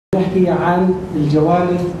نحكي عن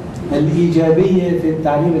الجوانب الإيجابية في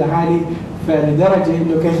التعليم العالي، فلدرجة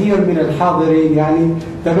إنه كثير من الحاضرين يعني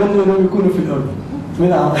تمنوا إنهم يكونوا في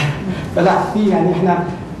الأردن. فلا في يعني إحنا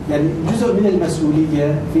يعني جزء من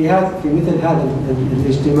المسؤولية في مثل هذا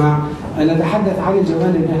الاجتماع أن نتحدث عن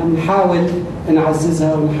الجوانب اللي احنا بنحاول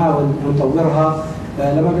نعززها ونحاول نطورها.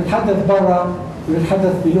 لما بنتحدث برا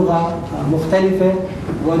بنتحدث بلغة مختلفة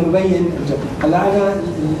ونبين الجو. هلا أنا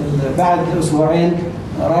بعد أسبوعين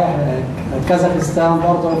رايح كازاخستان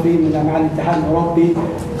برضه مع الاتحاد الأوروبي،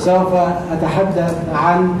 سوف أتحدث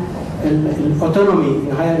عن الأوتونومي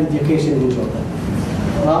in higher education in Jordan.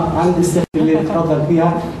 عن الاستقلالية اللي تفضل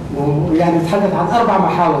فيها، ويعني نتحدث عن 4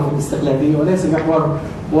 محاور في الاستقلالية وليس محور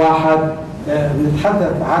واحد.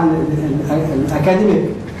 نتحدث عن الأكاديميك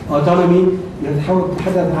أوتونومي،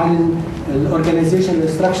 نتحدث عن الأورجانيزيشن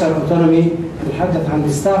ستراكشر أوتونومي، نتحدث عن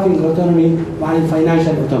الستافينج أوتونومي وعن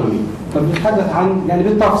الفاينانشال أوتونومي. فبنتحدث عن يعني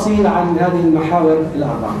بالتفصيل عن هذه المحاور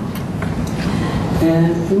ال4.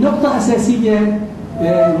 النقطة أساسية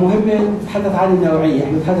مهمة نتحدث عن النوعية،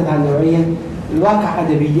 احنا نتحدث عن النوعية. الواقع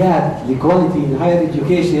أدبيات لكواليتي in higher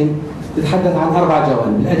education تتحدث عن 4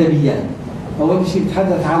 جوانب. الأدبيات أول شيء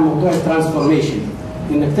تتحدث عن موضوع الترانسفورميشن،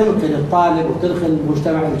 إنك تنقل الطالب وتدخل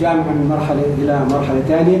المجتمع الجامعة من مرحلة إلى مرحلة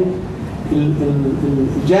ثانية.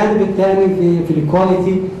 الجانب الثاني في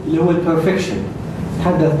الكواليتي اللي هو البرفكشن،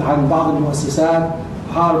 تتحدث عن بعض المؤسسات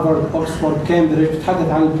هارفارد، اوكسفورد، كامبريدج، تتحدث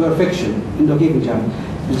عن البرفكشن انه كيف الجانب.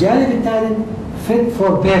 الجانب الثالث fit for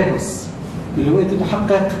purpose اللي هو انت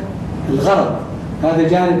تحقق الغرض، هذا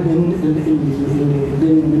جانب من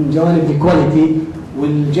جوانب الكواليتي.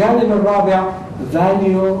 والجانب الرابع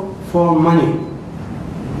value for money،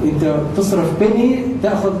 انت تصرف بني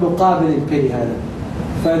تاخذ مقابل البني هذا.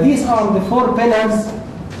 these are the 4 pillars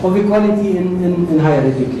of equality in higher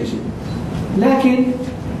education. لكن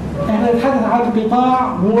احنا نتحدث عن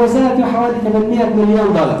قطاع موازنته حوالي $800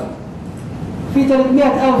 مليون في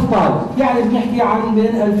 300,000 طالب، يعني بنحكي عن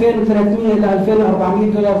بين $2,300 إلى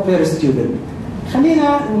 $2,400 بير ستودنت.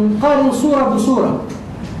 خلينا نقارن صورة بصورة.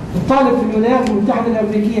 الطالب في الولايات المتحدة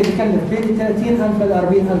الأمريكية بيكلف بين $30,000 إلى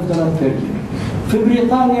 $40,000 بير يير. في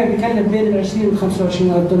بريطانيا بيكلف بين $20,000 إلى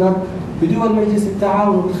 $25,000. بدول مجلس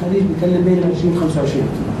التعاون والخليج بيكلف بين $20,000 إلى $25,000.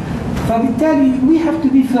 فبالتالي we have to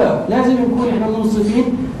be fair، لازم نكون احنا منصفين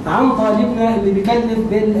عن طالبنا اللي بيكلف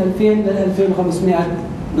بين $2,000 إلى $2,500.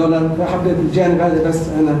 فحبيت الجانب هذا بس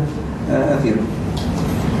أنا أثيره.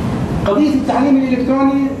 قضية التعليم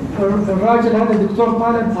الإلكتروني، الراجل هذا الدكتور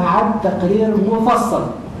طالب أعد تقرير مفصل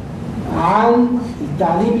عن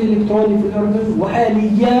التعليم الإلكتروني في الأردن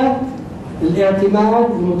وآليات الاعتماد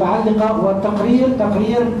المتعلقة، والتقرير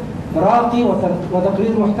تقرير راقي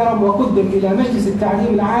وتقرير محترم، وقدم إلى مجلس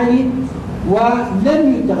التعليم العالي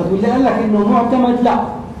ولم يتخذ. واللي قال لك إنه معتمد، لا،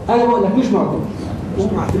 أنا بقول لك مش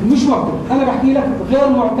معتمد. أنا بحكي لك غير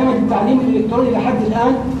معتمد التعليم الإلكتروني لحد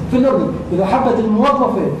الآن في الأردن. إذا حبت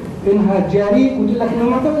الموظفة إنها تجاريك وتقول لك إنه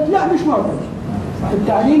معتمد، لا مش معتمد.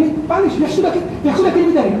 التعليم معلش يحسوا لك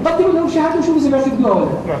البداية، قدموا له شهادة وشوفوا إذا بيعتمدوها ولا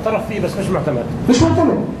لا. معترف فيه بس مش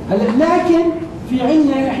معتمد. هلا لكن في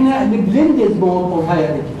عندنا احنا البلندد مود اوف هاير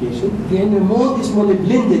اديوكيشن، في عندنا مود اسمه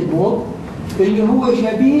البلندد مود اللي هو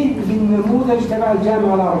شبيه بالنموذج تبع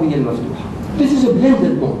الجامعة العربية المفتوحة. This is a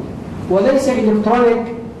blended mode وليس الكترونيك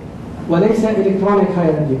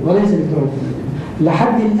هاير اديوكيشن، وليس الكترونيك.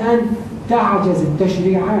 لحد الآن تعجز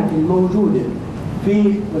التشريعات الموجودة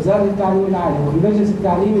في وزارة التعليم العالي وفي مجلس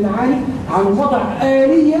التعليم العالي عن وضع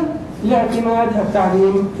آلية لاعتماد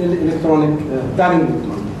التعليم الإلكتروني.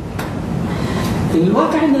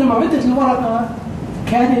 الواقع إن لما عدت الورقة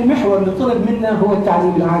كان المحور اللي طلب منا هو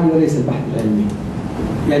التعليم العالي وليس البحث العلمي.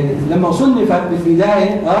 يعني لما صنفت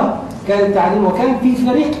بالبداية كان التعليم، وكان في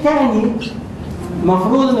فريق ثاني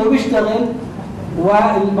مفروض إنه بيشتغل،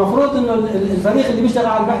 والمفروض إنه الفريق اللي بيشتغل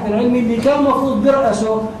على البحث العلمي اللي كان مفروض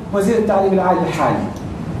بيرأسه وزير التعليم العالي الحالي.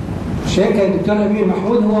 الشيخ الدكتور أمير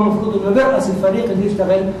محمود هو مفروض إنه بيرأس الفريق اللي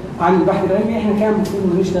يشتغل عن البحث العلمي. إحنا كان مفروض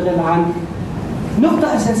إنه نشتغل عن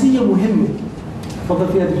نقطة أساسية مهمة تفضل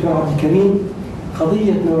فيها الدكتور عبد الكريم،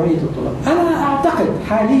 قضية نوعية الطلاب. أنا أعتقد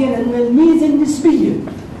حاليا أن الميزة النسبية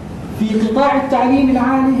في قطاع التعليم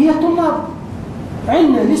العالي هي الطلاب.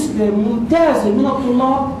 عندنا نسبة ممتازة من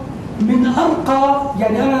الطلاب من أرقى،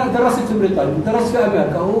 يعني أنا درست في بريطانيا ودرست في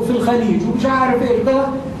أمريكا وفي الخليج ومش عارف إيش كذا.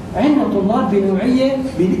 عندنا طلاب بنوعية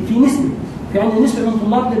في نسبة، في عندنا نسبة من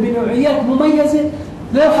طلابنا بنوعيات مميزة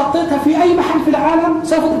لو حطيتها في أي محل في العالم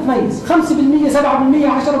سوف تتميز. 5%، 7%،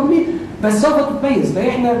 10%، بس سوف تتميز.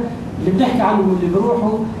 فإحنا اللي بنحكي عنهم اللي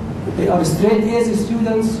بيروحوا they are straight A's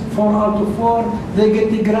students 4 out of 4 they get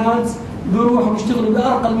the grants، بيروحوا بيشتغلوا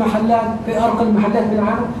بأرقى المحلات في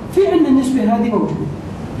العالم. في عندنا النسبة هذه موجودة.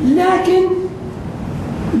 لكن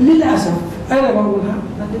للأسف أنا بقولها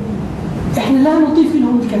إحنا لا نضيف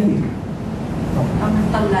لهم الكثير.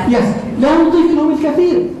 لا نضيف لهم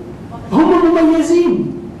الكثير. هم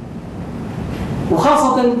مميزين،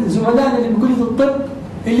 وخاصة زملائنا اللي بكلية الطب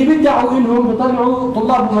اللي بيدعوا إنهم بيطلعوا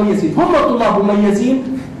طلاب مميزين، هم طلاب مميزين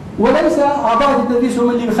وليس أعضاء التدريس هم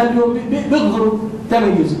اللي بيخليهم بيظهروا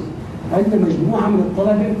تميزهم. عندنا مجموعة من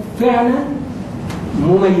الطلبة فعلا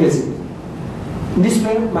مميزين، نسبة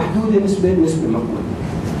محدودة، نسبة مقبولة.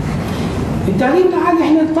 التعليم العالي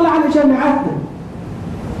احنا نطلع على جامعاتنا،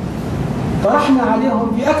 طرحنا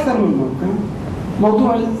عليهم في أكثر من موقع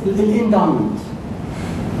موضوع الانداومنت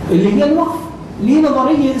اللي هي الوقف، ليه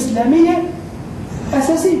نظرية إسلامية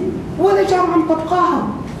أساسية ولا جامعة مطبقاها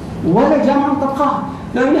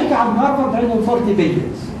لو نحكي عن هارفارد عندهم 40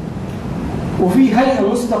 بيليونز، وفي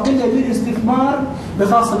هيئة مستقلة للاستثمار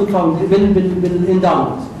بخاصة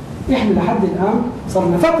بالانداومنت. احنا لحد الآن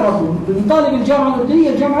صرنا فترة بنطالب الجامعة الأردنية،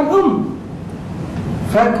 الجامعة الأم،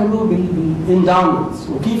 فكروا بالانداومنت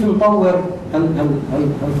وكيف نطور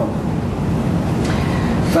هالفضل.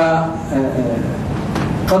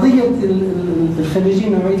 فقضية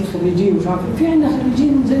الخريجين، نوعية الخريجين مش عارف، في عندنا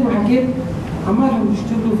خريجين زي ما حكيت عمالهم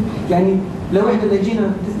يشتغلوا. يعني لو احنا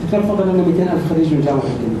لجينا دكتور فضل لنا 200,000 خريج من الجامعة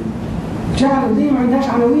الأردنية، الجامعة الأردنية ما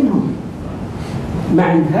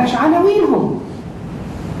عندهاش عناوينهم،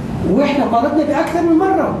 واحنا طالبنا بأكثر من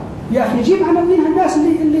مرة يا أخي جيب عناوين الناس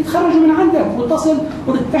اللي تخرجوا من عندك واتصل.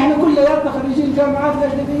 احنا كلياتنا خريجين الجامعات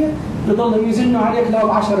الأجنبية بضلوا يزنوا عليك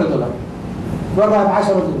لو $10 برا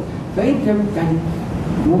 $10. فأنت يعني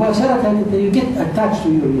مباشرة أنت you get attached to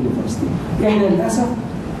your university. احنا للأسف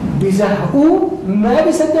بيزهقوه، ما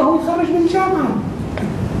بيصدقوا يتخرج من الجامعة.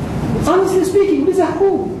 honestly speaking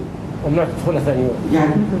بيزهقوه. ومنع تدخلها ثاني يوم.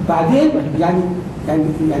 يعني بعدين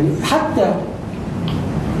يعني حتى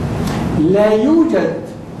لا يوجد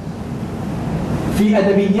في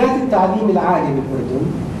أدبيات التعليم العالي بالأردن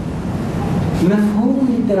مفهوم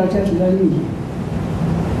للدرجات العلمية.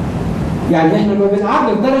 يعني احنا لما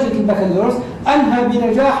بنعرف درجة البكالوريوس أنهى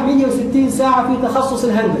بنجاح 160 ساعة في تخصص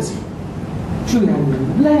الهندسي، شو يعني؟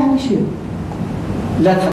 لا يعني شيء. لا